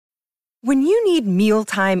When you need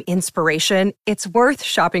mealtime inspiration, it's worth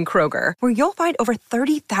shopping Kroger, where you'll find over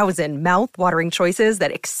 30,000 mouth-watering choices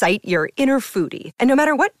that excite your inner foodie. And no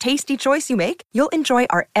matter what tasty choice you make, you'll enjoy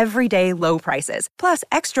our everyday low prices, plus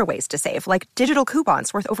extra ways to save, like digital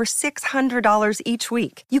coupons worth over $600 each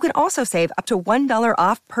week. You can also save up to $1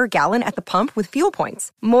 off per gallon at the pump with fuel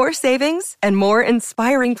points. More savings and more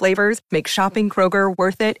inspiring flavors make shopping Kroger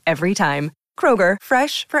worth it every time. Kroger,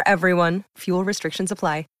 fresh for everyone. Fuel restrictions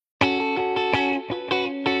apply.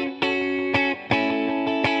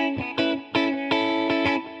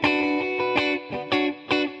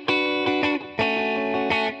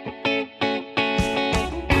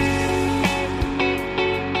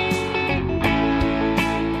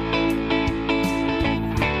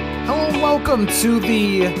 Welcome to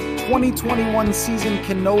the 2021 season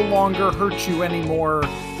can no longer hurt you anymore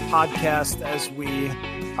podcast as we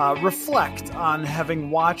reflect on having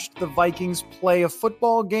watched the Vikings play a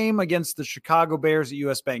football game against the Chicago Bears at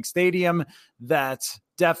US Bank Stadium. That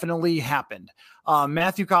definitely happened.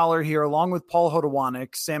 Matthew Collar here along with Paul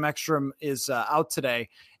Hodowanik. Sam Ekstrom is out today.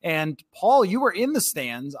 And Paul, you were in the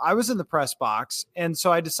stands. I was in the press box. And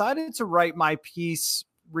so I decided to write my piece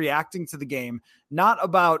reacting to the game, not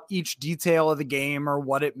about each detail of the game or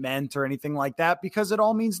what it meant or anything like that, because it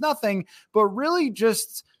all means nothing, but really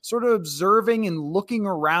just sort of observing and looking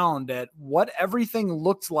around at what everything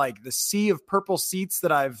looked like, the sea of purple seats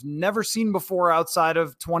that I've never seen before outside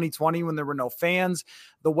of 2020 when there were no fans,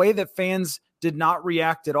 the way that fans did not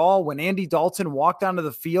react at all when Andy Dalton walked onto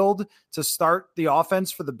the field to start the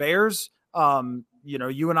offense for the Bears.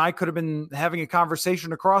 You and I could have been having a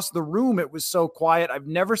conversation across the room. It was so quiet. I've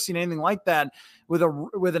never seen anything like that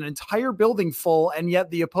with an entire building full, and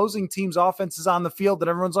yet the opposing team's offense is on the field, and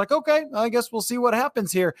everyone's like, okay, I guess we'll see what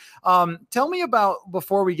happens here. Tell me about,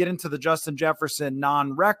 before we get into the Justin Jefferson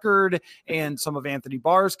non-record and some of Anthony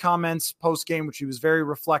Barr's comments post-game, which he was very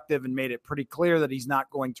reflective and made it pretty clear that he's not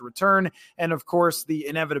going to return. And of course, the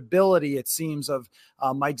inevitability, it seems, of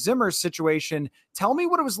Mike Zimmer's situation. Tell me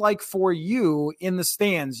what it was like for you in the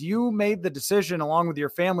stands. You made the decision along with your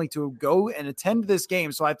family to go and attend this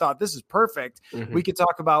game. So I thought, this is perfect. Mm-hmm. We could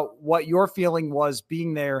talk about what your feeling was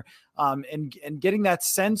being there and getting that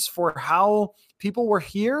sense for how people were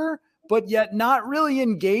here, but yet not really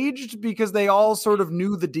engaged because they all sort of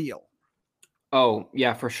knew the deal. Oh,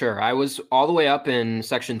 yeah, for sure. I was all the way up in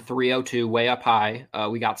section 302, way up high.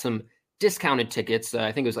 We got some discounted tickets.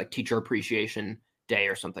 I think it was like Teacher Appreciation Day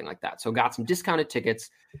or something like that. So got some discounted tickets.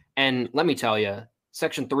 And let me tell you,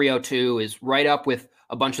 section 302 is right up with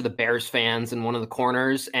a bunch of the Bears fans in one of the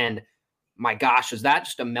corners. And my gosh, is that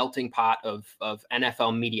just a melting pot of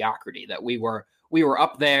NFL mediocrity that we were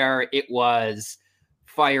up there. It was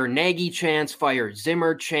fire Nagy chants, fire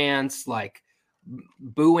Zimmer chants, like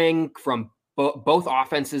booing from both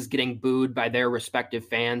offenses, getting booed by their respective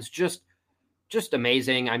fans. Just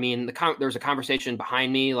amazing. I mean, there's a conversation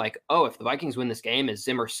behind me like, oh, if the Vikings win this game, is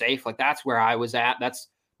Zimmer safe? Like, that's where I was at.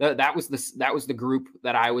 That was the group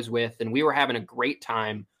that I was with, and we were having a great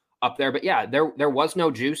time up there. But yeah, there was no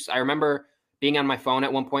juice. I remember being on my phone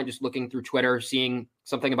at one point, just looking through Twitter, seeing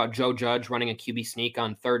something about Joe Judge running a QB sneak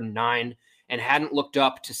on 3rd and 9, and hadn't looked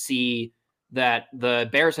up to see that the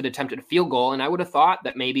Bears had attempted a field goal. And I would have thought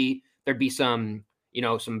that maybe there'd be some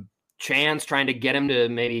chance trying to get him to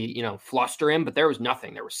maybe, fluster him, but there was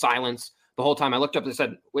nothing. There was silence the whole time. I looked up and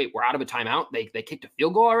said, wait, we're out of a timeout. They kicked a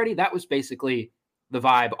field goal already. That was basically the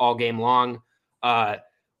vibe all game long.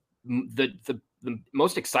 The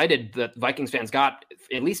most excited that Vikings fans got,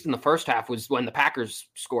 at least in the first half, was when the Packers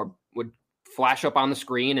score would flash up on the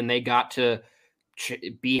screen, and they got to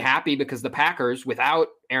be happy because the Packers, without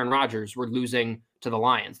Aaron Rodgers, were losing to the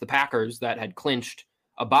Lions. The Packers that had clinched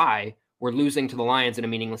a bye were losing to the Lions in a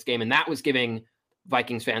meaningless game, and that was giving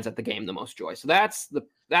Vikings fans at the game the most joy. So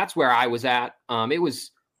that's where I was at. It was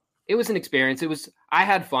an experience. I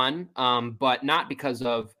had fun, but not because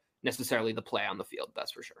of necessarily the play on the field.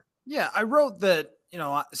 That's for sure. Yeah, I wrote that,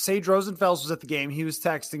 Sage Rosenfels was at the game. He was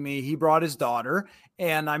texting me. He brought his daughter.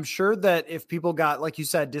 And I'm sure that if people got, like you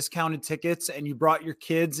said, discounted tickets and you brought your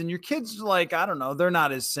kids, and your kids, like, I don't know, they're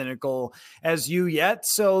not as cynical as you yet.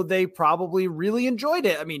 So they probably really enjoyed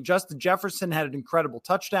it. I mean, Justin Jefferson had an incredible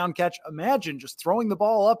touchdown catch. Imagine just throwing the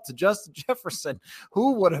ball up to Justin Jefferson.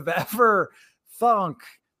 Who would have ever thunk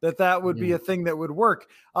that would be a thing that would work.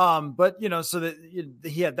 But, so that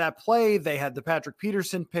he had that play. They had the Patrick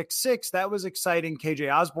Peterson pick 6. That was exciting.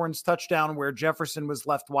 KJ Osborne's touchdown where Jefferson was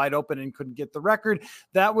left wide open and couldn't get the record.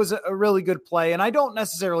 That was a really good play. And I don't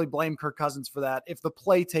necessarily blame Kirk Cousins for that. If the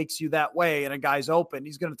play takes you that way and a guy's open,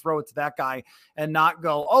 he's going to throw it to that guy and not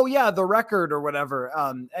go, oh yeah, the record or whatever,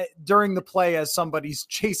 during the play as somebody's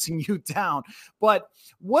chasing you down. But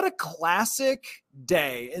what a classic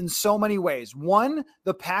day in so many ways. One,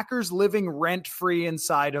 the Packers living rent-free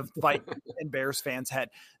inside of Vikings and Bears fans' head.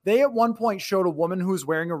 They at one point showed a woman who was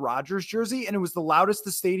wearing a Rodgers jersey, and it was the loudest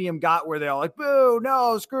the stadium got, where they all like, boo,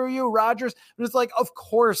 no, screw you, Rodgers. And it's like, of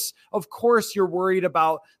course you're worried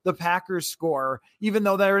about the Packers score, even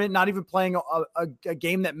though they're not even playing a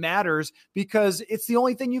game that matters, because it's the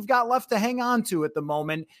only thing you've got left to hang on to at the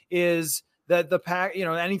moment is that the pack,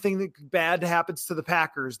 anything that bad happens to the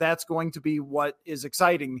Packers, that's going to be what is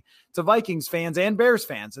exciting to Vikings fans and Bears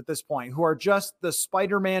fans at this point, who are just the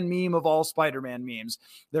Spider-Man meme of all Spider-Man memes.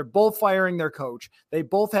 They're both firing their coach. They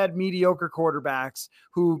both had mediocre quarterbacks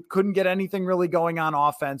who couldn't get anything really going on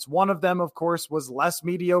offense. One of them, of course, was less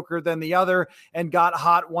mediocre than the other and got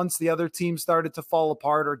hot once the other team started to fall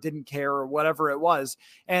apart or didn't care or whatever it was.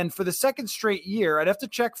 And for the second straight year, I'd have to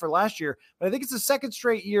check for last year, but I think it's the second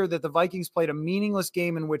straight year that the Vikings played a meaningless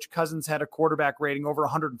game in which Cousins had a quarterback rating over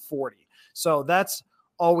 140. So that's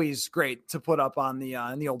always great to put up on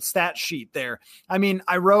the old stat sheet there. I mean,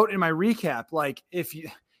 I wrote in my recap, like if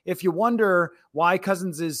you wonder why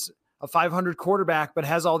Cousins is a 500 quarterback but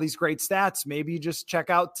has all these great stats, maybe you just check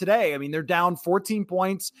out today. I mean, they're down 14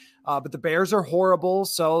 points, but the Bears are horrible,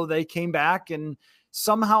 so they came back, and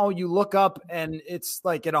somehow you look up and it's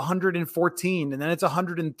like at 114 and then it's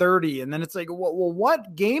 130. And then it's like, well,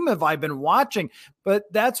 what game have I been watching? But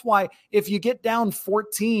that's why if you get down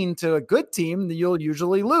 14 to a good team, you'll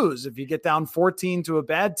usually lose. If you get down 14 to a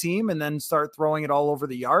bad team and then start throwing it all over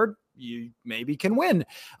the yard, you maybe can win.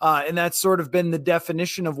 And that's sort of been the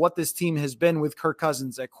definition of what this team has been with Kirk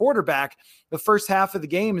Cousins at quarterback. The first half of the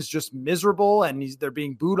game is just miserable, and they're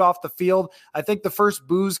being booed off the field. I think the first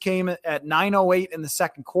boos came at 9:08 in the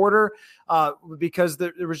second quarter because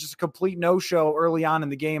there was just a complete no-show early on in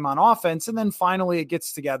the game on offense. And then finally it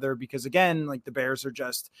gets together because, again, like the Bears are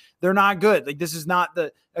just, they're not good. Like this is not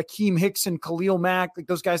the Akeem Hicks and Khalil Mack. Like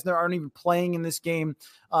those guys aren't even playing in this game.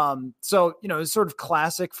 So, it's sort of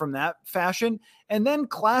classic from that fashion. And then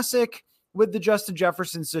classic with the Justin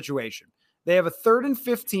Jefferson situation. They have a 3rd and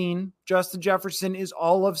 15. Justin Jefferson is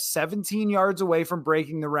all of 17 yards away from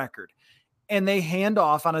breaking the record. And they hand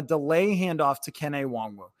off on a delay handoff to Kene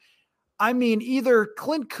Nwangwu. I mean, either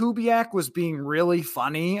Clint Kubiak was being really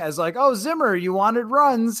funny as like, oh, Zimmer, you wanted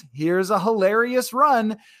runs. Here's a hilarious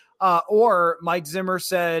run. Or Mike Zimmer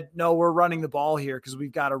said, no, we're running the ball here because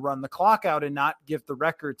we've got to run the clock out and not give the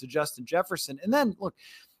record to Justin Jefferson. And then, look,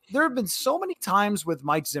 there have been so many times with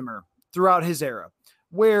Mike Zimmer throughout his era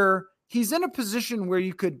where he's in a position where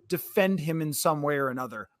you could defend him in some way or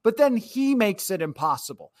another, but then he makes it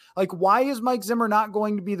impossible. Like, why is Mike Zimmer not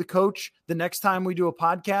going to be the coach the next time we do a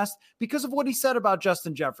podcast? Because of what he said about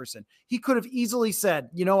Justin Jefferson. He could have easily said,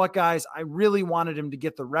 you know what, guys, I really wanted him to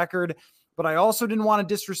get the record, but I also didn't want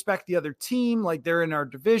to disrespect the other team. Like, they're in our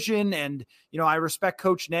division, and, I respect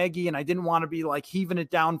Coach Nagy, and I didn't want to be like heaving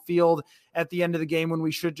it downfield at the end of the game when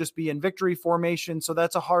we should just be in victory formation. So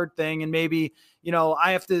that's a hard thing. And maybe,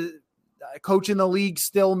 I have to coach in the league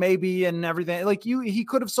still maybe and everything. Like he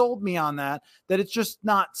could have sold me on that it's just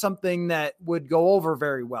not something that would go over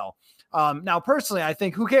very well. Now, personally, I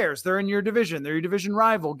think who cares? They're in your division. They're your division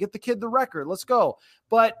rival. Get the kid the record. Let's go.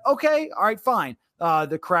 But okay. All right, fine.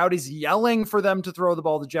 The crowd is yelling for them to throw the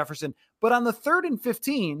ball to Jefferson. But on the 3rd and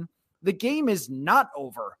 15, the game is not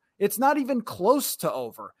over. It's not even close to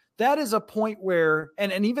over. That is a point where,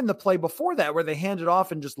 and even the play before that, where they handed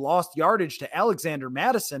off and just lost yardage to Alexander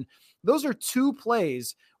Mattison, those are 2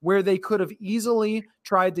 plays where they could have easily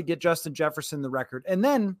tried to get Justin Jefferson the record. And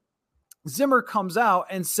then Zimmer comes out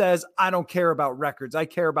and says, I don't care about records. I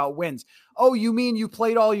care about wins. Oh, you mean you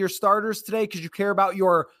played all your starters today because you care about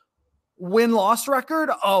your win-loss record?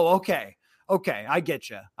 Oh, okay. Okay, I get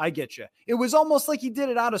you. It was almost like he did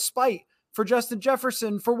it out of spite for Justin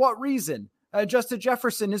Jefferson. For what reason? Justin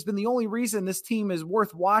Jefferson has been the only reason this team is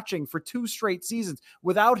worth watching for 2 straight seasons.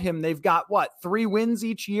 Without him, they've got 3 wins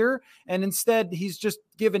each year. And instead he's just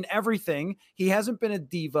given everything. He hasn't been a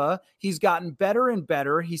diva. He's gotten better and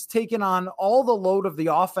better. He's taken on all the load of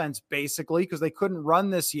the offense, basically, because they couldn't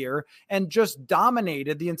run this year, and just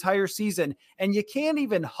dominated the entire season. And you can't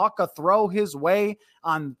even huck a throw his way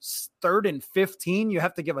on 3rd and 15. You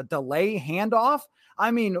have to give a delay handoff.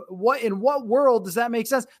 I mean, in what world does that make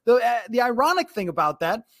sense? The ironic thing about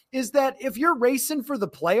that is that if you're racing for the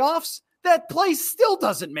playoffs, that play still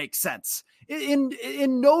doesn't make sense.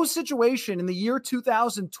 In no situation in the year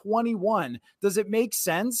 2021 does it make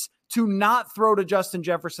sense to not throw to Justin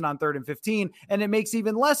Jefferson on 3rd and 15. And it makes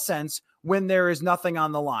even less sense when there is nothing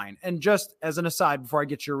on the line. And just as an aside, before I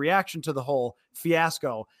get your reaction to the whole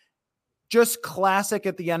fiasco, just classic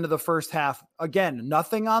at the end of the first half. Again,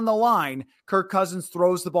 nothing on the line. Kirk Cousins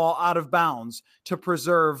throws the ball out of bounds to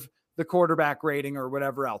preserve the quarterback rating or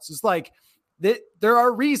whatever else. It's like, there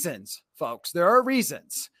are reasons, folks. There are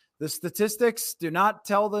reasons. The statistics do not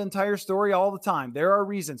tell the entire story all the time. There are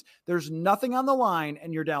reasons. There's nothing on the line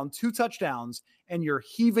and you're down 2 touchdowns and you're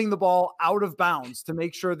heaving the ball out of bounds to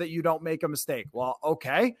make sure that you don't make a mistake. Well,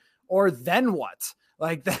 okay. Or then what?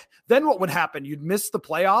 Like then what would happen? You'd miss the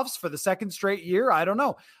playoffs for the 2nd straight year. I don't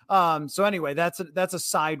know. So anyway, that's a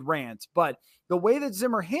side rant, but the way that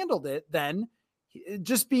Zimmer handled it, then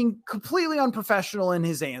just being completely unprofessional in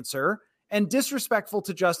his answer and disrespectful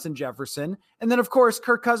to Justin Jefferson. And then of course,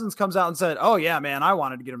 Kirk Cousins comes out and said, "Oh yeah, man, I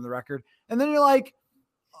wanted to get him the record." And then you're like,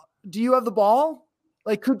 do you have the ball?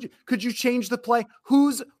 Like, could you change the play?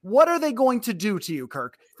 What are they going to do to you,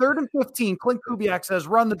 Kirk? 3rd and 15, Clint Kubiak says,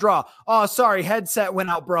 run the draw. Oh, sorry, headset went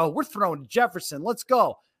out, bro. We're throwing Jefferson. Let's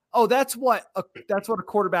go. Oh, that's what a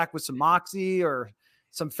quarterback with some moxie or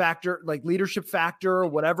some factor, like leadership factor or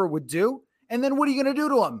whatever would do. And then what are you going to do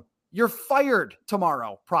to him? You're fired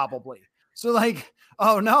tomorrow, probably. So like,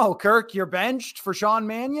 oh no, Kirk, you're benched for Sean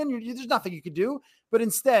Mannion. There's nothing you could do. But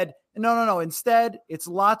instead, no. Instead, it's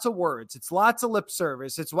lots of words. It's lots of lip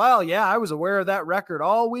service. It's, well, yeah, I was aware of that record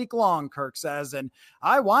all week long, Kirk says, and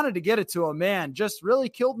I wanted to get it to him, man. Just really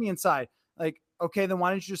killed me inside. Like, okay, then why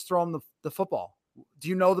don't you just throw him the football? Do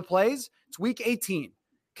you know the plays? It's week 18.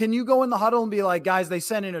 Can you go in the huddle and be like, guys, they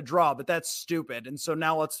sent in a draw, but that's stupid. And so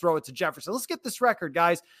now let's throw it to Jefferson. Let's get this record,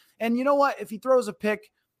 guys. And you know what? If he throws a pick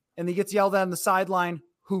and he gets yelled at on the sideline,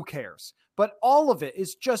 who cares? But all of it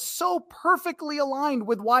is just so perfectly aligned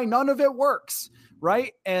with why none of it works,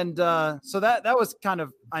 right? And so that was kind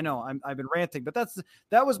of, I know I've been ranting, but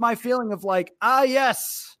that was my feeling of like,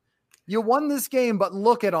 yes, you won this game, but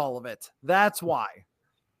look at all of it. That's why.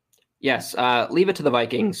 Yes, leave it to the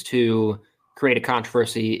Vikings to create a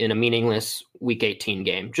controversy in a meaningless Week 18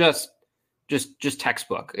 game. Just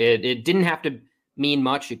textbook. It didn't have to mean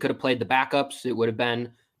much. You could have played the backups. It would have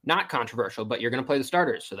been not controversial, but you're going to play the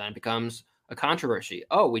starters. So then it becomes a controversy.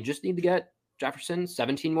 Oh, we just need to get Jefferson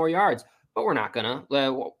 17 more yards, but we're not going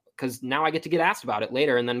to, because now I get to get asked about it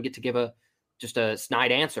later and then get to give a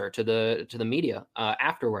snide answer to the media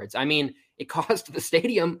afterwards. I mean, it caused the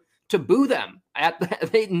stadium to boo them.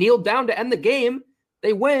 They kneeled down to end the game.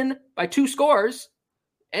 They win by 2 scores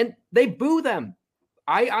and they boo them.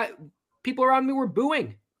 People around me were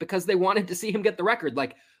booing because they wanted to see him get the record.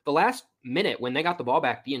 Like the last minute when they got the ball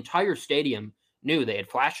back, the entire stadium knew. They had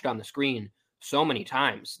flashed it on the screen so many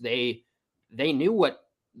times. They knew what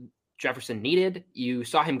Jefferson needed. You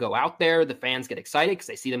saw him go out there. The fans get excited because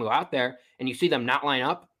they see them go out there, and you see them not line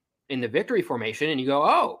up in the victory formation, and you go,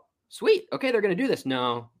 oh, sweet. Okay, they're going to do this.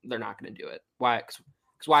 No, they're not going to do it. Why? Because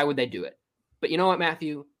why would they do it? But you know what,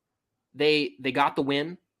 Matthew? They got the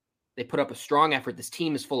win. They put up a strong effort. This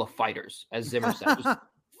team is full of fighters, as Zimmer said. Just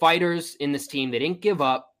fighters in this team. They didn't give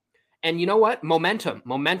up. And you know what?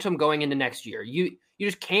 Momentum going into next year. You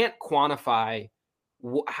just can't quantify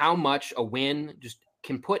how much a win just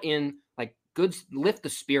can put in, like, lift the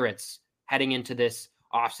spirits heading into this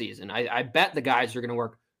offseason. I bet the guys are going to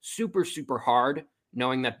work super, super hard,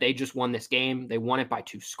 knowing that they just won this game. They won it by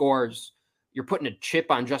 2 scores. You're putting a chip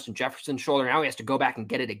on Justin Jefferson's shoulder. Now he has to go back and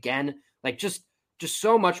get it again. Like, just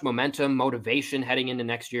so much momentum, motivation heading into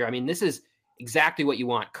next year. I mean, this is exactly what you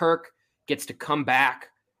want. Kirk gets to come back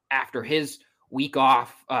after his week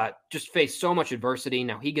off, just face so much adversity.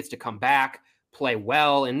 Now he gets to come back, play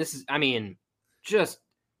well. And this is, I mean, just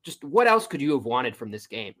what else could you have wanted from this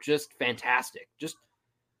game? Just fantastic.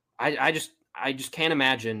 I just can't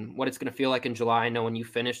imagine what it's going to feel like in July, knowing you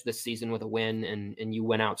finished this season with a win and you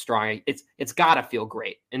went out strong. It's got to feel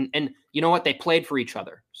great. And you know what? They played for each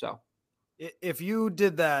other. So if you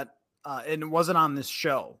did that and it wasn't on this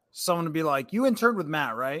show, someone would be like, you interned with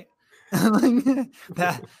Matt, right?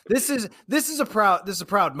 That this is a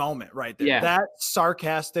proud moment right there. Yeah. That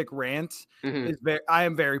sarcastic rant is I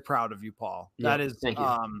am very proud of you, Paul. That is,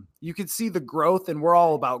 You can see the growth, and we're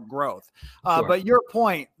all about growth. Sure. But your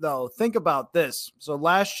point, though, think about this. So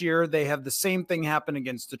last year, they have the same thing happen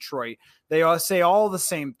against Detroit. They all say all the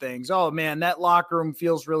same things. Oh, man, that locker room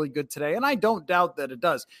feels really good today. And I don't doubt that it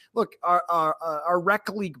does. Look, our rec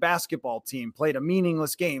league basketball team played a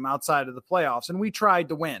meaningless game outside of the playoffs, and we tried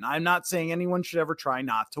to win. I'm not saying anyone should ever try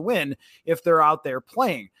not to win if they're out there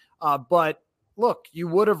playing. But look, you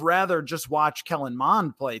would have rather just watched Kellen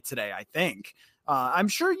Mond play today, I think. I'm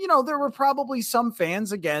sure, there were probably some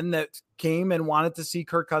fans, again, that came and wanted to see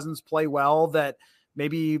Kirk Cousins play well, that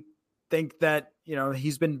maybe think that,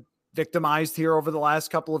 he's been victimized here over the last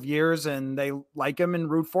couple of years and they like him and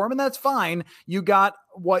root for him. And that's fine. You got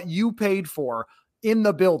what you paid for in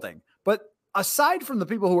the building. But aside from the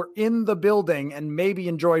people who were in the building and maybe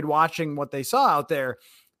enjoyed watching what they saw out there,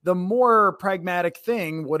 the more pragmatic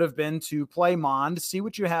thing would have been to play Mond, see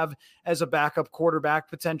what you have as a backup quarterback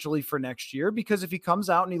potentially for next year, because if he comes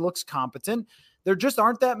out and he looks competent, there just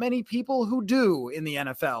aren't that many people who do in the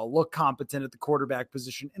NFL look competent at the quarterback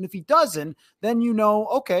position. And if he doesn't, then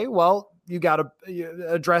okay, well, you got to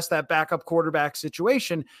address that backup quarterback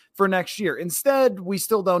situation for next year. Instead, we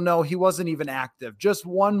still don't know. He wasn't even active. Just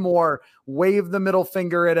one more wave the middle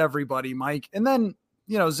finger at everybody, Mike. And then,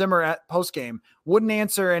 Zimmer at postgame wouldn't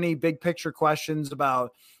answer any big picture questions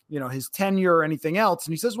about, his tenure or anything else.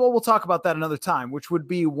 And he says, well, we'll talk about that another time, which would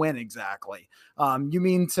be when exactly? You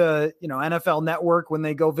mean to, NFL Network when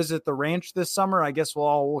they go visit the ranch this summer? I guess we'll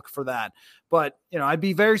all look for that. But, I'd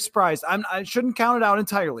be very surprised. I shouldn't count it out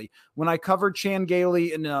entirely. When I covered Chan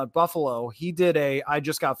Gailey in Buffalo, he did I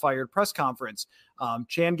just got fired press conference.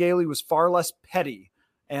 Chan Gailey was far less petty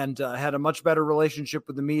and had a much better relationship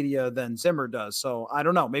with the media than Zimmer does. So I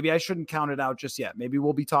don't know. Maybe I shouldn't count it out just yet. Maybe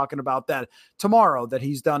we'll be talking about that tomorrow, that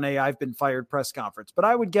he's done I've been fired press conference. But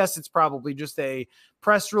I would guess it's probably just a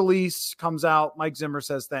press release, comes out, Mike Zimmer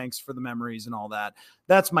says thanks for the memories and all that.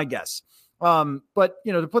 That's my guess. But,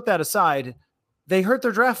 to put that aside, they hurt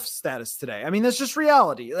their draft status today. I mean, that's just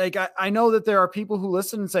reality. Like, I know that there are people who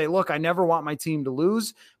listen and say, look, I never want my team to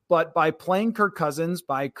lose. But by playing Kirk Cousins,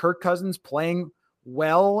 playing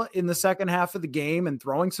well in the second half of the game and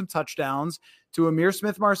throwing some touchdowns to Ihmir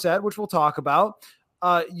Smith-Marsette, which we'll talk about,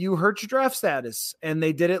 you hurt your draft status. And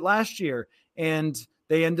they did it last year. And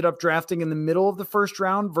they ended up drafting in the middle of the first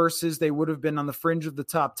round versus they would have been on the fringe of the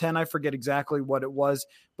top 10. I forget exactly what it was,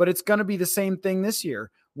 but it's going to be the same thing this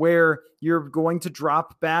year, where you're going to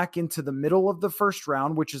drop back into the middle of the first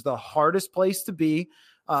round, which is the hardest place to be.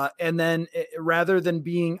 And then rather than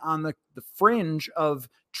being on the fringe of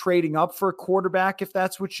trading up for a quarterback, if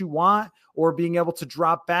that's what you want, or being able to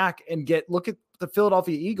drop back and look at the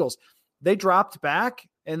Philadelphia Eagles. They dropped back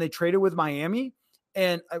and they traded with Miami,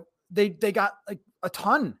 and they got like a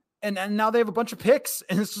ton. And now they have a bunch of picks,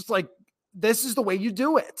 and it's just like, this is the way you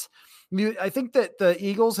do it. I think that the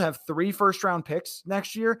Eagles have 3 first-round picks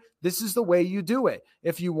next year. This is the way you do it.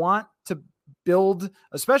 If you want to build,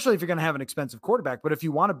 especially if you're going to have an expensive quarterback, but if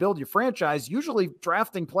you want to build your franchise, usually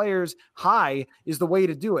drafting players high is the way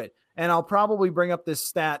to do it. And I'll probably bring up this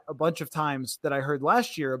stat a bunch of times that I heard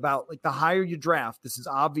last year about, like, the higher you draft, this is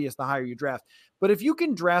obvious, the higher you draft, but if you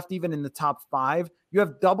can draft even in the top 5, you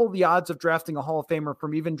have double the odds of drafting a Hall of Famer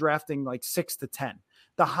from even drafting like 6 to 10.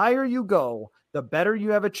 The higher you go, the better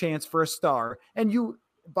you have a chance for a star. And you,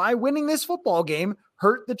 by winning this football game,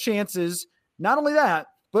 hurt the chances. Not only that,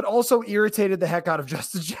 but also irritated the heck out of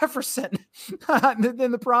Justin Jefferson.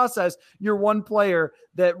 In the process, you're one player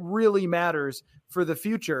that really matters for the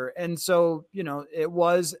future. And so, it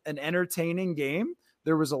was an entertaining game.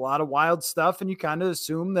 There was a lot of wild stuff, and you kind of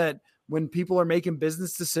assume that when people are making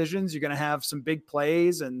business decisions, you're going to have some big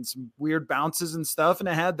plays and some weird bounces and stuff. And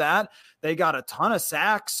it had that. They got a ton of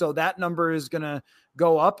sacks, so that number is going to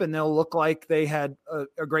go up, and they'll look like they had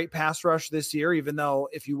a great pass rush this year, even though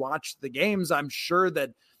if you watch the games, I'm sure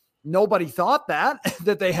that nobody thought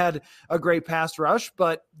that they had a great pass rush,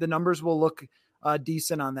 but the numbers will look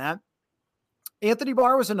decent on that. Anthony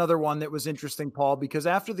Barr was another one that was interesting, Paul, because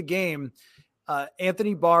after the game,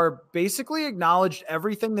 Anthony Barr basically acknowledged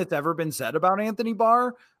everything that's ever been said about Anthony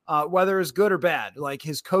Barr, whether it's good or bad. Like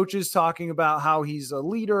his coaches talking about how he's a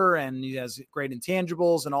leader and he has great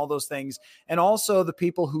intangibles and all those things. And also the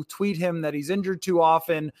people who tweet him that he's injured too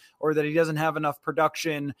often, or that he doesn't have enough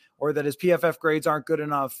production, or that his PFF grades aren't good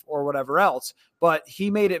enough, or whatever else. But he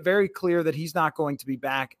made it very clear that he's not going to be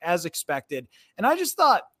back as expected. And I just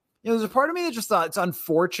thought, there's a part of me that just thought it's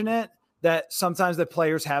unfortunate that sometimes the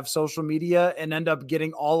players have social media and end up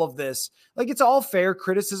getting all of this. Like, it's all fair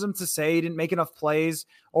criticism to say he didn't make enough plays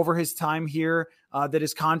over his time here, that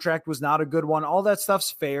his contract was not a good one. All that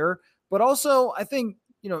stuff's fair. But also, I think,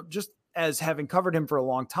 just as having covered him for a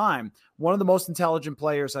long time, one of the most intelligent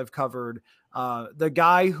players I've covered. The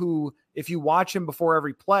guy who, if you watch him before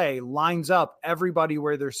every play, lines up everybody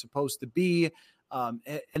where they're supposed to be,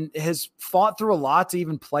 and has fought through a lot to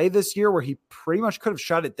even play this year, where he pretty much could have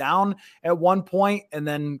shut it down at one point and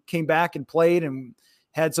then came back and played and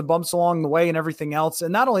had some bumps along the way and everything else.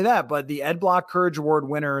 And not only that, but the Ed Block Courage Award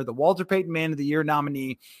winner, the Walter Payton Man of the Year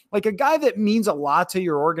nominee, like a guy that means a lot to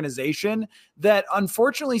your organization, that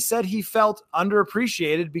unfortunately said he felt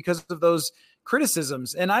underappreciated because of those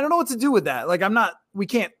criticisms. And I don't know what to do with that. Like, we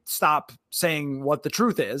can't stop saying what the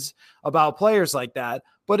truth is about players like that.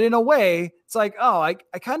 But in a way, it's like, oh, I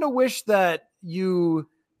kind of wish that you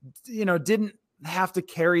didn't have to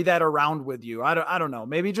carry that around with you. I don't know.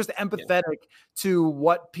 Maybe just empathetic to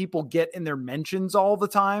what people get in their mentions all the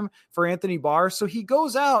time for Anthony Barr. So he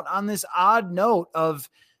goes out on this odd note of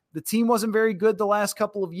the team wasn't very good the last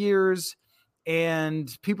couple of years, and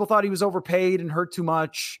people thought he was overpaid and hurt too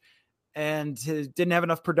much, and didn't have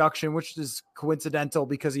enough production, which is coincidental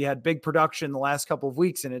because he had big production the last couple of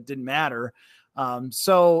weeks and it didn't matter.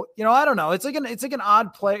 So, I don't know. It's like an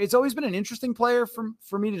odd play. It's always been an interesting player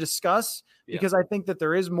for me to discuss, because I think that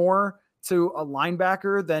there is more to a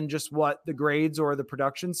linebacker than just what the grades or the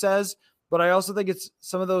production says. But I also think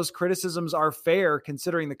some of those criticisms are fair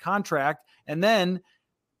considering the contract. And then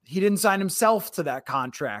he didn't sign himself to that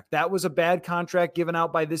contract. That was a bad contract given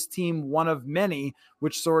out by this team, one of many,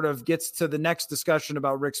 which sort of gets to the next discussion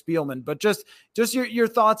about Rick Spielman. But just your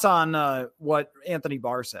thoughts on what Anthony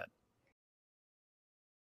Barr said.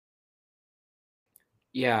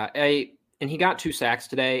 Yeah, and he got 2 sacks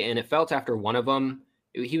today, and it felt after one of them,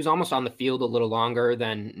 he was almost on the field a little longer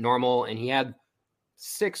than normal, and he had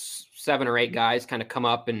 6, 7, or 8 guys kind of come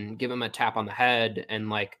up and give him a tap on the head and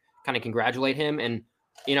like kind of congratulate him. And,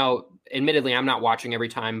 admittedly, I'm not watching every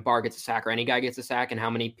time Barr gets a sack or any guy gets a sack and how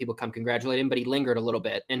many people come congratulate him, but he lingered a little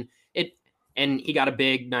bit, and he got a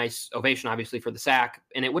big, nice ovation, obviously, for the sack.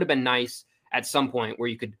 And it would have been nice at some point where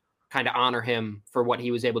you could kind of honor him for what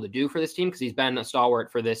he was able to do for this team, because he's been a stalwart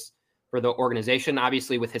for the organization.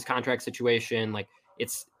 Obviously, with his contract situation, like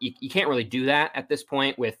you can't really do that at this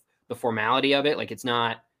point with the formality of it. Like it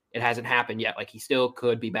hasn't happened yet. Like he still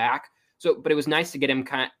could be back. So, but it was nice to get him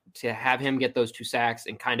to have him get those 2 sacks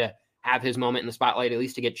and kind of have his moment in the spotlight, at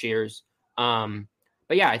least to get cheers. But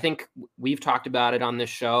yeah, I think we've talked about it on this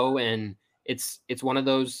show, and it's one of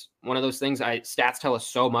those things. Stats tell us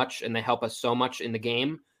so much and they help us so much in the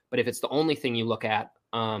game. But if it's the only thing you look at,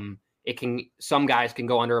 some guys can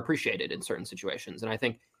go underappreciated in certain situations. And I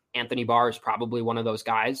think Anthony Barr is probably one of those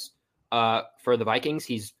guys for the Vikings.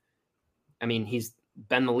 He's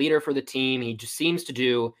been the leader for the team. He just seems to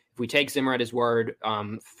do, if we take Zimmer at his word,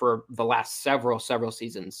 for the last several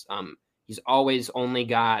seasons, he's always only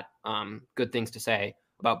got good things to say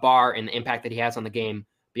about Barr and the impact that he has on the game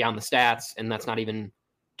beyond the stats. And that's not even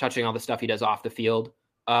touching all the stuff he does off the field.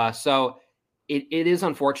 So it is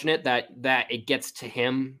unfortunate that it gets to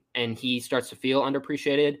him and he starts to feel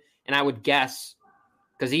underappreciated. And I would guess,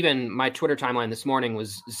 because even my Twitter timeline this morning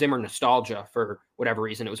was Zimmer nostalgia for whatever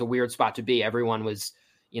reason. It was a weird spot to be. Everyone was,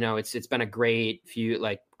 it's been a great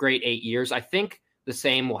 8 years. I think the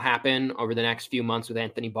same will happen over the next few months with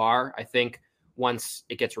Anthony Barr. I think once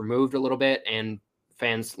it gets removed a little bit and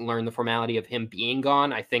fans learn the formality of him being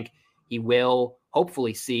gone, I think he will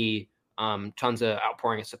hopefully see tons of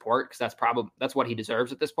outpouring of support, because that's what he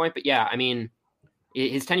deserves at this point. But yeah, the end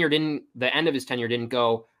of his tenure didn't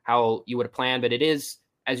go how you would have planned, but it is,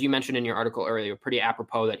 as you mentioned in your article earlier, pretty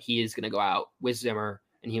apropos that he is going to go out with Zimmer,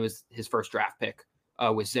 and he was his first draft pick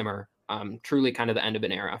with Zimmer. Truly kind of the end of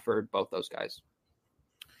an era for both those guys.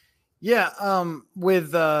 Yeah.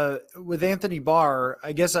 With Anthony Barr,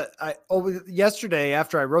 I guess yesterday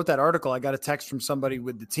after I wrote that article, I got a text from somebody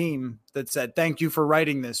with the team that said, "Thank you for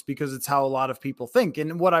writing this, because it's how a lot of people think."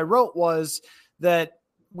 And what I wrote was that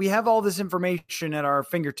we have all this information at our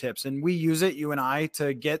fingertips and we use it, you and I,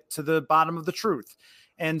 to get to the bottom of the truth.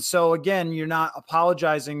 And so again, you're not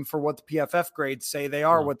apologizing for what the PFF grades say. They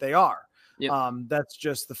are what they are. Yep. That's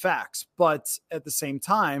just the facts. But at the same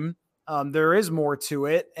time, there is more to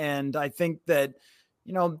it. And I think that,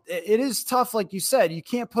 it is tough. Like you said, you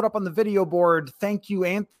can't put up on the video board, "Thank you,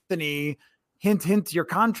 Anthony, hint, hint, your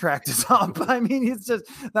contract is up." It's just,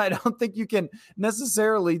 I don't think you can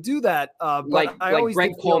necessarily do that. But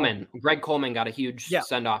Greg Coleman got a huge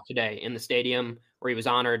send off today in the stadium where he was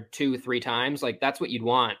honored 2-3 times. Like that's what you'd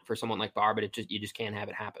want for someone like Barr, but you just can't have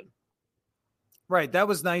it happen. Right. That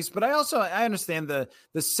was nice. But I understand the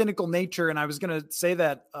cynical nature. And I was going to say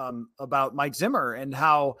that about Mike Zimmer and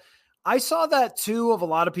how I saw that too, of a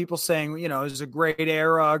lot of people saying, it was a great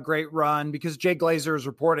era, great run, because Jay Glazer is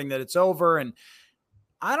reporting that it's over. And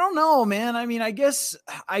I don't know, man. I mean, I guess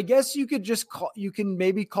you could you can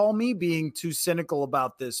maybe call me being too cynical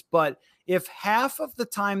about this, but if half of the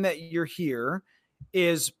time that you're here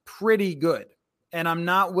is pretty good, and I'm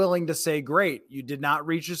not willing to say great, you did not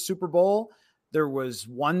reach a Super Bowl. There was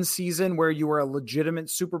one season where you were a legitimate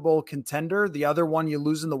Super Bowl contender. The other one you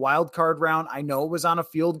lose in the wild card round. I know it was on a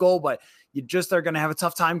field goal, but you just are going to have a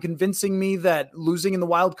tough time convincing me that losing in the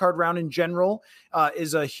wild card round in general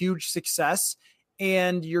is a huge success.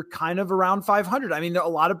 And you're kind of around 500. I mean, a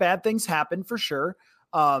lot of bad things happened for sure.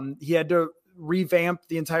 He had to revamp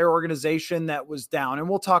the entire organization that was down. And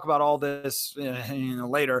we'll talk about all this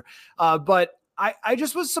later. But I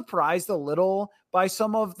just was surprised a little by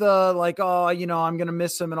some of the I'm going to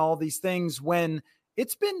miss him and all these things, when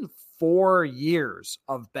it's been 4 years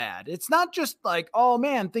of bad. It's not just like, oh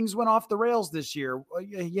man, things went off the rails this year.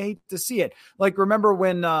 You hate to see it. Like, remember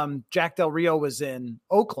when Jack Del Rio was in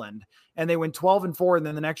Oakland and they went 12-4. And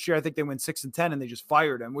then the next year, I think they went 6-10 and they just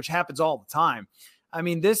fired him, which happens all the time. I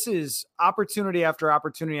mean, this is opportunity after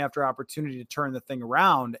opportunity after opportunity to turn the thing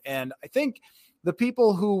around. And I think the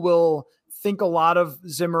people who will think a lot of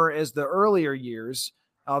Zimmer as the earlier years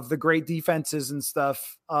of the great defenses and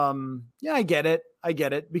stuff. I get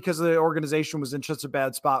it because the organization was in such a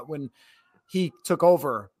bad spot when he took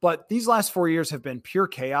over. But these last 4 years have been pure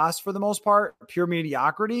chaos for the most part, pure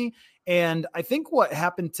mediocrity. And I think what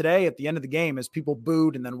happened today at the end of the game, as people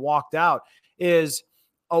booed and then walked out, is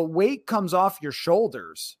a weight comes off your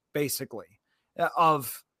shoulders, basically,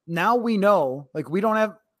 of now we know, like,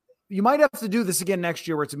 you might have to do this again next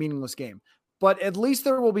year where it's a meaningless game, but at least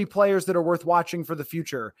there will be players that are worth watching for the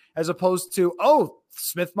future, as opposed to,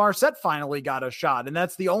 Smith Marset finally got a shot. And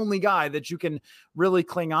that's the only guy that you can really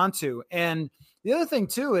cling on to. And the other thing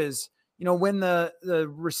too is, when the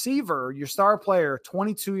receiver, your star player,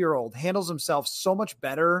 22-year-old, handles himself so much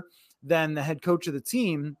better than the head coach of the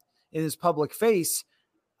team in his public face,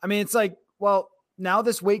 I mean, it's like, well, now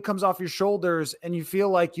this weight comes off your shoulders and you feel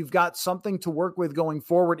like you've got something to work with going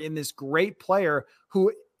forward in this great player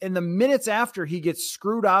who, in the minutes after he gets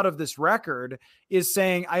screwed out of this record, is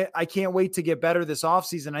saying, I can't wait to get better this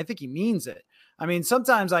offseason. I think he means it. I mean,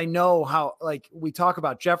 sometimes I know how, like, we talk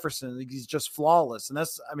about Jefferson, like he's just flawless. And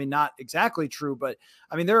that's, I mean, not exactly true, but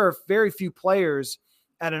I mean, there are very few players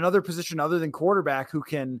at another position other than quarterback who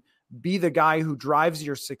can be the guy who drives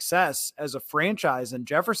your success as a franchise. And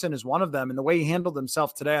Jefferson is one of them. And the way he handled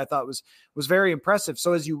himself today, I thought was very impressive.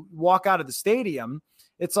 So as you walk out of the stadium,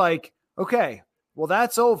 it's like, okay, well,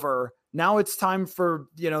 that's over. Now it's time for,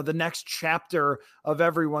 the next chapter of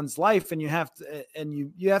everyone's life. And you have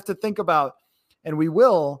to think about, and we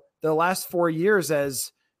will, the last 4 years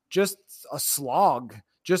as just a slog,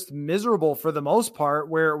 just miserable for the most part,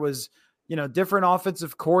 where it was, different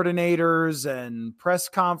offensive coordinators and press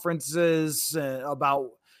conferences about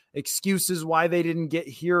excuses why they didn't get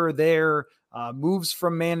here or there, moves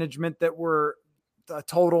from management that were a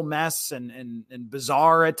total mess and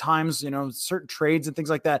bizarre at times, certain trades and things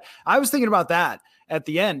like that. I was thinking about that at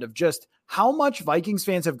the end of just how much Vikings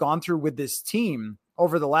fans have gone through with this team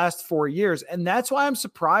over the last 4 years. And that's why I'm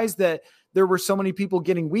surprised that there were so many people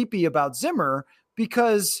getting weepy about Zimmer,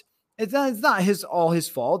 because it's not all his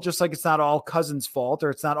fault, just like it's not all Cousins' fault or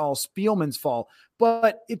it's not all Spielman's fault,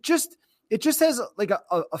 but it just has like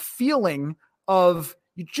a feeling of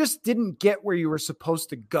you just didn't get where you were supposed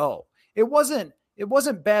to go. It wasn't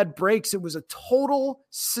bad breaks. It was a total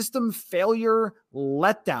system failure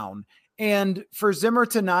letdown. And for Zimmer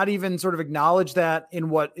to not even sort of acknowledge that in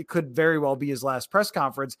what it could very well be his last press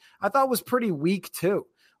conference, I thought was pretty weak too.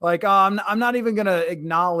 Like, I'm not even going to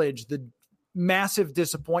acknowledge the massive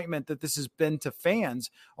disappointment that this has been to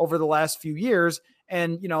fans over the last few years.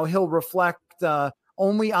 And, he'll reflect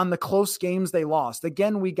only on the close games they lost.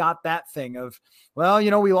 Again, we got that thing of, well,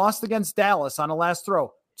 we lost against Dallas on a last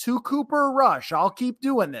throw to Cooper Rush. I'll keep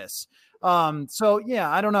doing this. So yeah,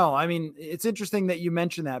 I don't know. I mean, it's interesting that you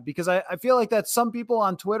mentioned that, because I feel like that's some people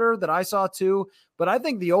on Twitter that I saw too, but I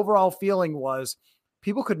think the overall feeling was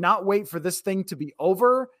people could not wait for this thing to be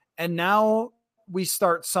over. And now we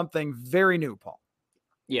start something very new, Paul.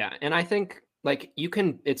 Yeah. And I think like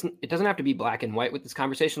it doesn't have to be black and white with this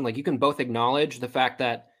conversation. Like, you can both acknowledge the fact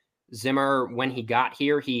that Zimmer, when he got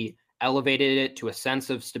here, he elevated it to a sense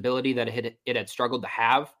of stability that it had struggled to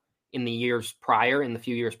have in the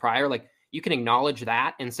few years prior. Like, you can acknowledge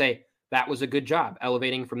that and say that was a good job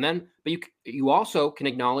elevating from then, but you also can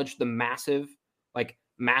acknowledge the massive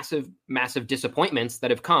disappointments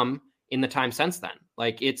that have come in the time since then.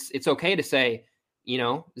 Like, it's okay to say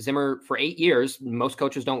Zimmer for 8 years, most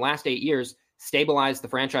coaches don't last 8 years, stabilized the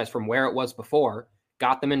franchise from where it was before,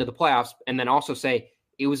 got them into the playoffs, and then also say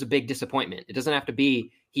it was a big disappointment. It doesn't have to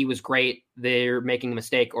be he was great, they're making a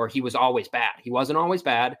mistake, or he was always bad. He wasn't always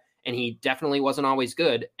bad, and he definitely wasn't always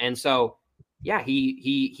good. And so, yeah,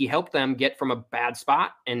 he helped them get from a bad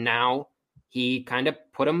spot, and now he kind of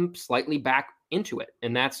put them slightly back into it.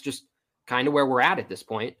 And that's just kind of where we're at this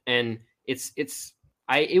point. And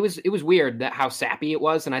it was weird that how sappy it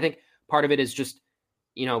was. And I think part of it is just,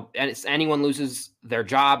 anyone loses their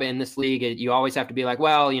job in this league, you always have to be like,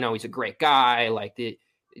 well, he's a great guy. Like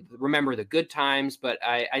remember the good times, but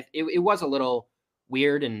it was a little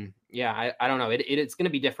weird. And yeah, I don't know. It's going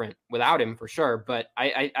to be different without him for sure. But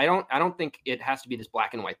I don't think it has to be this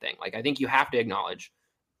black and white thing. Like, I think you have to acknowledge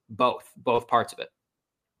both parts of it.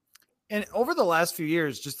 And over the last few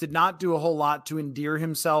years, just did not do a whole lot to endear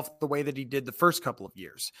himself the way that he did the first couple of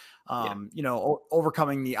years.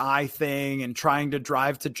 Overcoming the eye thing and trying to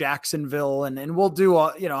drive to Jacksonville. And we'll do,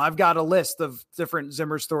 I've got a list of different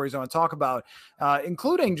Zimmer stories I want to talk about,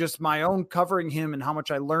 including just my own covering him and how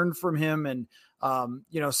much I learned from him. And,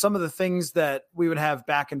 some of the things that we would have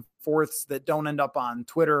back and forths that don't end up on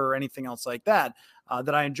Twitter or anything else like that,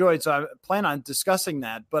 that I enjoyed. So I plan on discussing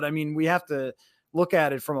that. But I mean, we have to look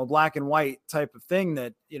at it from a black and white type of thing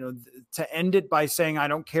that, to end it by saying, I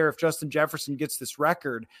don't care if Justin Jefferson gets this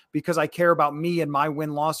record because I care about me and my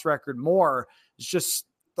win-loss record more. It's just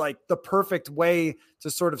like the perfect way to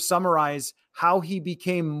sort of summarize how he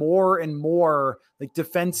became more and more like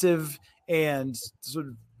defensive and sort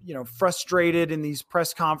of, frustrated in these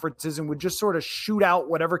press conferences and would just sort of shoot out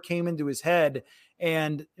whatever came into his head.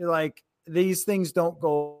 And like, these things don't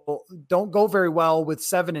go very well with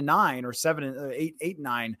 7 and 9 or 7 and 8 and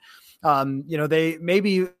 9.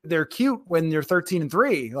 They're cute when they're 13 and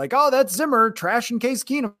 3, like, oh, that's Zimmer trashing Case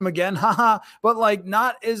Keenum again. Haha. But like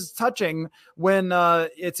not as touching when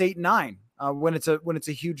it's 8 and 9, when it's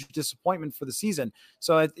a huge disappointment for the season.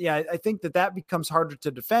 So I think that becomes harder to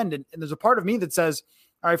defend. And there's a part of me that says,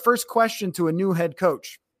 all right, first question to a new head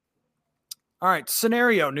coach. All right,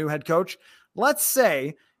 scenario, new head coach. Let's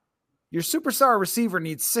say your superstar receiver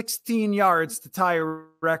needs 16 yards to tie a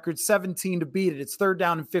record, 17 to beat it. It's 3rd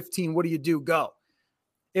down and 15. What do you do? Go.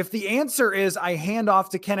 If the answer is I hand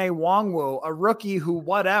off to Kene Nwangwu, a rookie who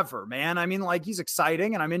whatever, man. I mean, like, he's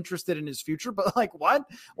exciting and I'm interested in his future, but like, what?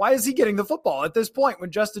 Why is he getting the football at this point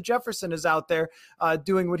when Justin Jefferson is out there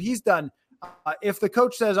doing what he's done? If the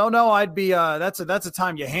coach says, oh no, I'd be that's a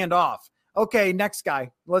time you hand off. Okay, next guy.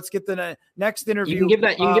 Let's get the next interview. You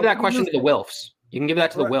can give that question to the Wilfs. You can give that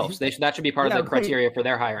to the Wilfs. That should be part of the criteria for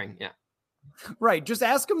their hiring. Yeah. Right. Just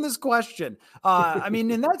ask them this question. I mean,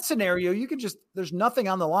 in that scenario, you could there's nothing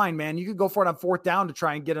on the line, man. You could go for it on 4th down to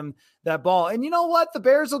try and get him that ball. And you know what? The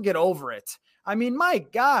Bears will get over it. I mean, my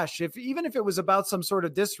gosh, even if it was about some sort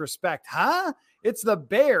of disrespect, it's the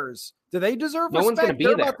Bears. Do they deserve respect? No one's going to be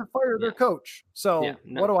They're there. about to fire their coach. So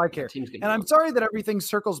what do I care? And I'm sorry that everything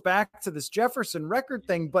circles back to this Jefferson record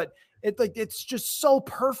thing, but it's just so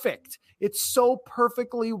perfect. It's so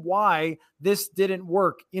perfectly why this didn't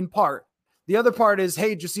work in part. The other part is, hey,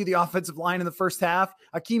 did you see the offensive line in the first half?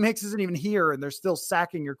 Akeem Hicks isn't even here, and they're still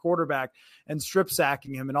sacking your quarterback and strip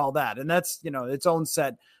sacking him and all that. And that's, its own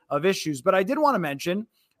set of issues. But I did want to mention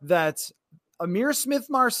that Ihmir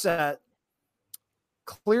Smith-Marsette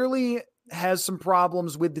clearly has some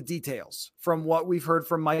problems with the details from what we've heard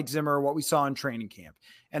from Mike Zimmer, what we saw in training camp.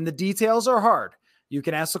 And the details are hard. You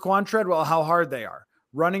can ask Laquan Treadwell how hard they are.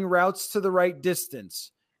 Running routes to the right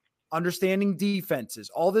distance, understanding defenses,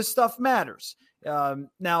 all this stuff matters.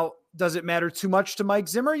 Now, does it matter too much to Mike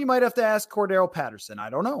Zimmer? You might have to ask Cordero Patterson. I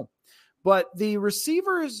don't know. But the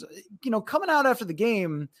receivers, coming out after the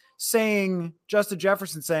game saying, Justin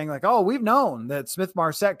Jefferson saying like, oh, we've known that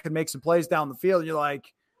Smith-Marsette could make some plays down the field. You're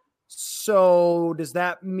like, so does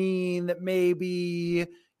that mean that maybe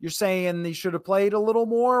you're saying they should have played a little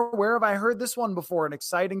more? Where have I heard this one before? An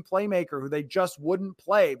exciting playmaker who they just wouldn't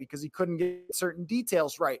play because he couldn't get certain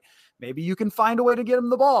details right. Maybe you can find a way to get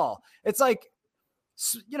him the ball. It's like,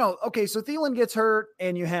 okay, so Thielen gets hurt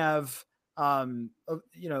and you have, who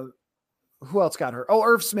else got hurt? Oh,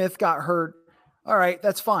 Irv Smith got hurt. All right,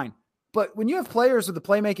 that's fine. But when you have players with the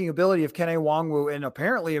playmaking ability of Kene Nwangwu and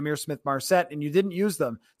apparently Ihmir Smith-Marsette and you didn't use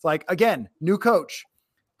them, it's like, again, new coach.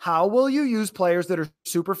 How will you use players that are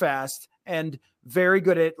super fast and very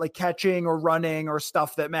good at like catching or running or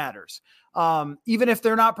stuff that matters? Even if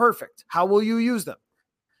they're not perfect, how will you use them?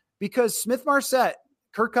 Because Smith-Marsette,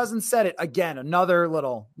 Kirk Cousins said it again, another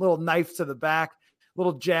little knife to the back,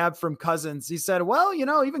 little jab from Cousins. He said, well,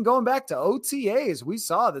 even going back to OTAs, we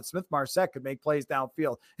saw that Smith-Marsette could make plays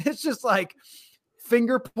downfield. It's just like,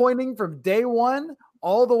 finger pointing from day one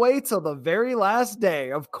all the way till the very last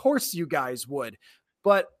day. Of course you guys would.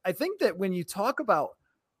 But I think that when you talk about,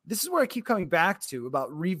 this is where I keep coming back to about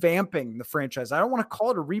revamping the franchise. I don't want to call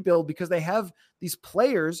it a rebuild because they have these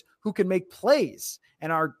players who can make plays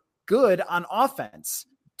and are good on offense.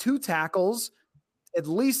 2 tackles, at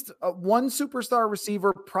least one superstar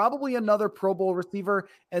receiver, probably another Pro Bowl receiver,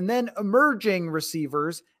 and then emerging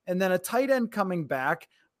receivers, and then a tight end coming back,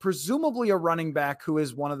 presumably a running back who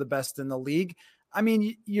is one of the best in the league. I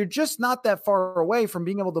mean, you're just not that far away from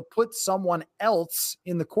being able to put someone else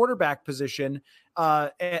in the quarterback position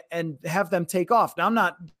and have them take off. Now, I'm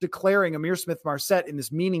not declaring Ihmir Smith-Marsette in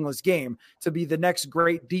this meaningless game to be the next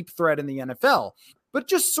great deep threat in the NFL, but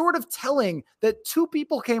just sort of telling that 2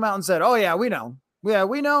 people came out and said, oh yeah, we know. Yeah,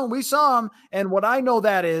 we know. We saw him. And what I know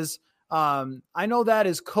that is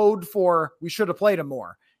code for we should have played him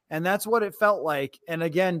more. And that's what it felt like. And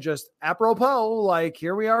again, just apropos, like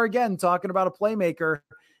here we are again talking about a playmaker.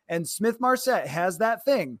 And Smith-Marsette has that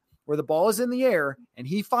thing where the ball is in the air and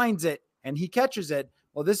he finds it and he catches it.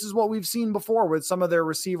 Well, this is what we've seen before with some of their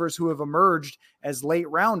receivers who have emerged as late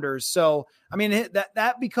rounders. So, I mean,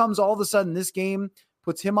 that becomes all of a sudden this game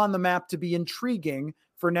puts him on the map to be intriguing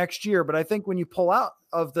for next year. But I think when you pull out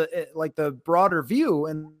of the broader view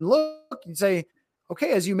and look, you say,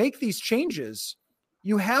 okay, as you make these changes,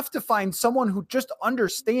 you have to find someone who just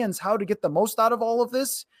understands how to get the most out of all of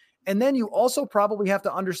this. And then you also probably have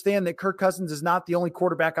to understand that Kirk Cousins is not the only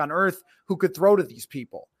quarterback on earth who could throw to these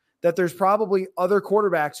people, that there's probably other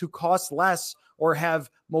quarterbacks who cost less or have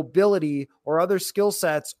mobility or other skill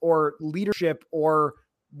sets or leadership or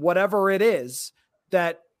whatever it is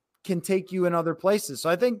that can take you in other places. So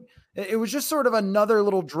I think it was just sort of another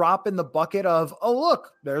little drop in the bucket of, oh,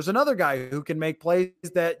 look, there's another guy who can make plays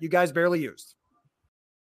that you guys barely used.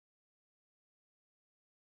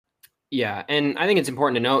 Yeah, and I think it's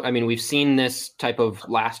important to note, I mean, we've seen this type of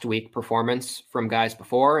last week performance from guys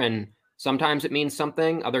before, and sometimes it means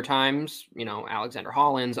something. Other times, Alexander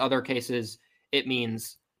Hollins, other cases, it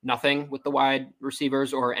means nothing with the wide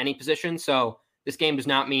receivers or any position. So this game does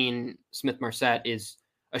not mean Smith-Marsette is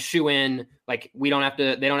a shoe-in. Like they don't have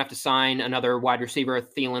to sign another wide receiver.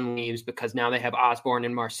 Thielen leaves because now they have Osborne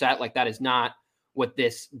and Marsette. Like that is not what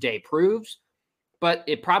this day proves, but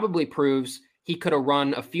it probably proves he could have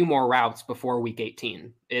run a few more routes before week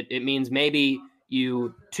 18. It means maybe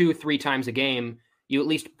you 2-3 times a game, you at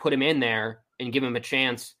least put him in there and give him a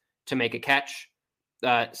chance to make a catch.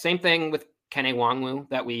 Same thing with Kene Nwangwu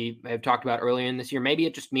that we have talked about earlier in this year. Maybe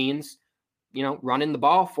it just means, running the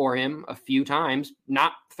ball for him a few times,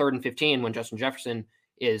 not 3rd and 15 when Justin Jefferson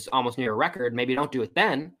is almost near a record. Maybe don't do it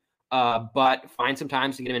then, but find some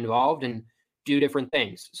times to get him involved and do different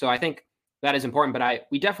things. So I think that is important, but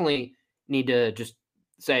we definitely need to just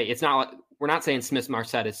say we're not saying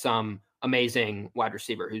Smith-Marsette is some amazing wide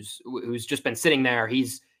receiver who's just been sitting there.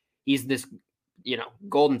 He's this,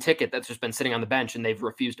 golden ticket that's just been sitting on the bench and they've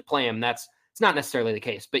refused to play him. It's not necessarily the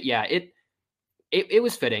case, but yeah, it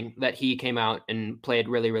was fitting that he came out and played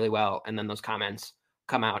really, really well. And then those comments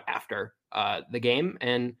come out after the game,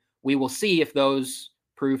 and we will see if those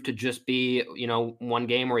prove to just be, one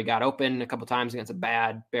game where he got open a couple times against a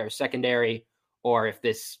bad Bears secondary, or if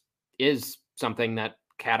this is something that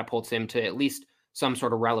catapults him to at least some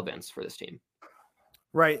sort of relevance for this team.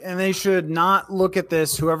 Right. And they should not look at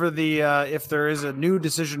this, whoever if there is a new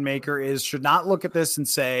decision maker should not look at this and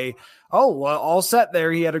say, oh, well, all set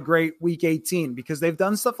there. He had a great week 18, because they've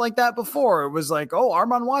done stuff like that before. It was like, oh,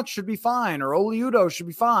 Armon Watts should be fine, or Oli Udoh should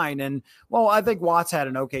be fine. And well, I think Watts had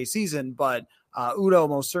an okay season, but Udoh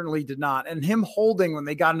most certainly did not. And him holding when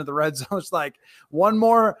they got into the red zone was like one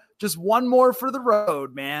more for the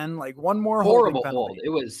road, man. Like one more horrible hold.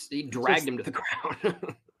 He dragged him to the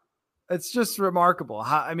ground. It's just remarkable.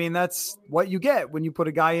 That's what you get when you put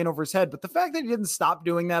a guy in over his head. But the fact that he didn't stop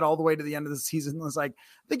doing that all the way to the end of the season was like,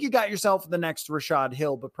 I think you got yourself the next Rashad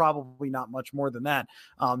Hill, but probably not much more than that.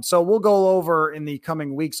 So we'll go over in the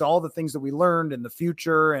coming weeks all the things that we learned in the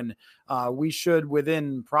future. And we should,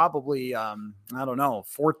 within probably,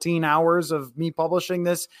 14 hours of me publishing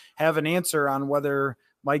this, have an answer on whether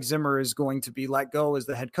Mike Zimmer is going to be let go as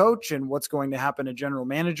the head coach and what's going to happen to general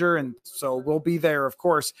manager. And so we'll be there, of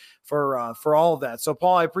course, for all of that. So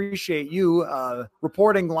Paul, I appreciate you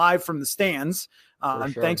reporting live from the stands. Sure.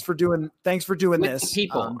 Thanks for doing with this.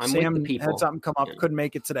 People. Sam with the people. Had something come up, couldn't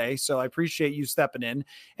make it today. So I appreciate you stepping in.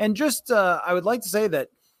 And just, I would like to say that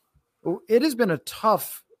it has been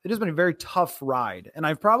a very tough ride. And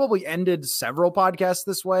I've probably ended several podcasts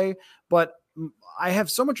this way, but I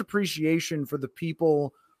have so much appreciation for the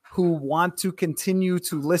people who want to continue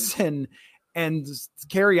to listen and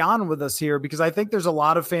carry on with us here, because I think there's a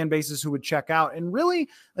lot of fan bases who would check out. And really,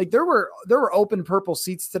 like, there were open purple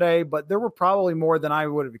seats today, but there were probably more than I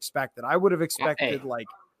would have expected. I would have expected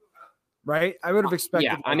right. I would have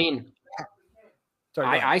expected. Yeah. I mean,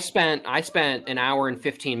 I spent an hour and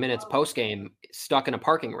 15 minutes post game stuck in a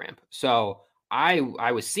parking ramp. So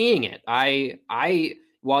I was seeing it.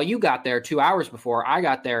 While you got there 2 hours before, I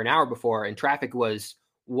got there an hour before, and traffic was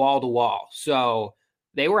wall to wall. So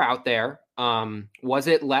they were out there. Was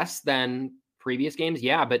it less than previous games?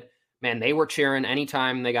 Yeah, but man, they were cheering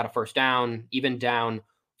anytime they got a first down, even down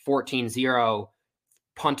 14-0,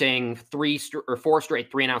 punting 4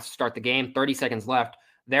 straight 3-and-outs to start the game, 30 seconds left.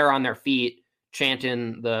 They're on their feet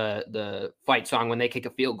chanting the fight song when they kick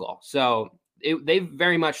a field goal. So they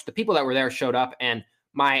very much, the people that were there showed up, and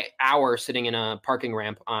my hour sitting in a parking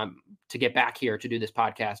ramp to get back here to do this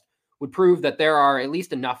podcast would prove that there are at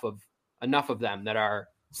least enough of them that are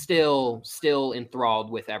still enthralled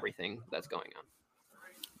with everything that's going on.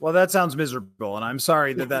 Well, that sounds miserable, and I'm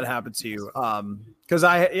sorry that happened to you. Because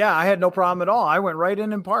I had no problem at all. I went right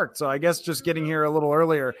in and parked, so I guess just getting here a little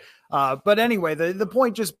earlier. But anyway, the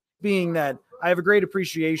point just being that I have a great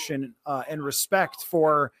appreciation and respect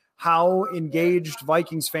for how engaged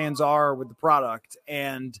Vikings fans are with the product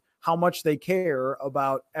and how much they care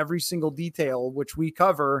about every single detail, which we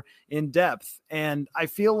cover in depth. And I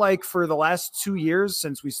feel like for the last 2 years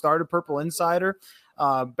since we started Purple Insider,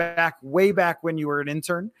 way back when you were an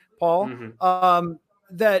intern, Paul,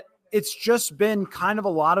 that it's just been kind of a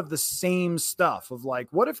lot of the same stuff of like,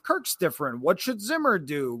 what if Kirk's different? What should Zimmer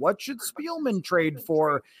do? What should Spielman trade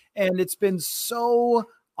for? And it's been so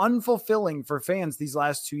unfulfilling for fans these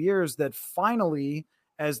last 2 years that finally,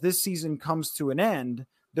 as this season comes to an end,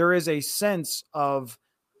 there is a sense of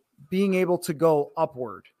being able to go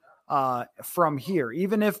upward from here,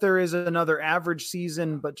 even if there is another average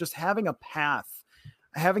season, but just having a path,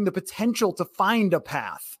 having the potential to find a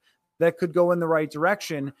path that could go in the right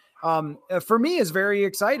direction, for me is very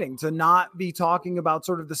exciting to not be talking about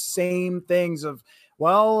sort of the same things of,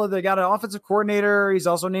 well, they got an offensive coordinator. He's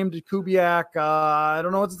also named Kubiak. I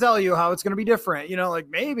don't know what to tell you how it's going to be different. Like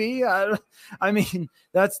maybe. I mean,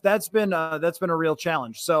 that's been a real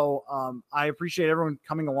challenge. So I appreciate everyone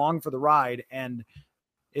coming along for the ride, and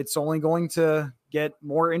it's only going to get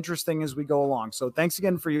more interesting as we go along. So thanks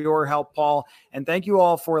again for your help, Paul, and thank you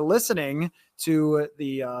all for listening to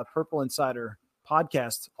the Purple Insider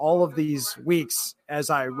podcast all of these weeks as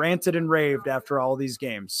I ranted and raved after all these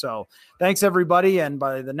games. So thanks everybody. And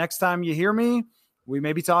by the next time you hear me, we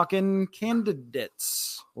may be talking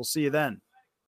candidates. We'll see you then.